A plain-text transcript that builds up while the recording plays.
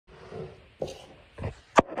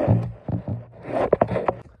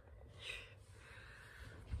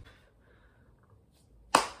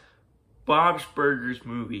Bob's Burgers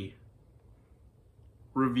movie.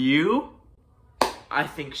 Review? I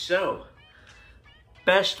think so.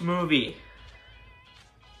 Best movie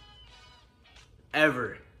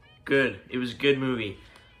ever. Good. It was a good movie.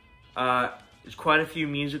 There's quite a few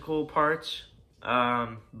musical parts,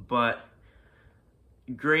 but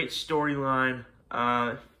great storyline.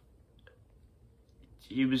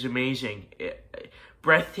 It was amazing.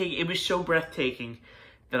 Breathtaking. It was so breathtaking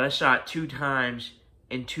that I saw it 2 times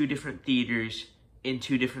in 2 different theaters in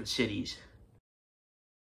 2 different cities.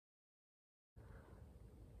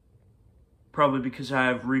 Probably because I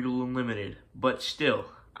have Regal Unlimited, but still,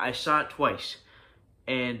 I saw it twice.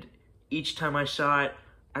 And each time I saw it,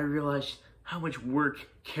 I realized how much work,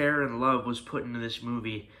 care, and love was put into this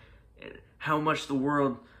movie, and how much the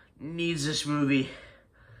world needs this movie.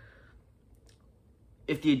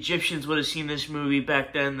 If the Egyptians would have seen this movie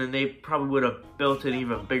back then they probably would have built an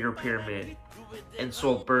even bigger pyramid and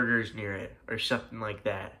sold burgers near it, or something like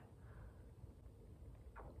that.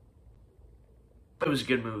 But it was a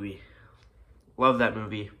good movie. Love that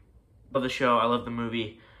movie. Love the show. I love the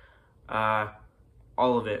movie. All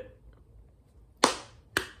of it.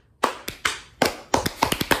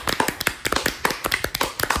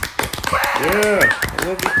 Yeah, I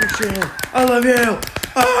love you, Christian. I love you.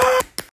 Ah!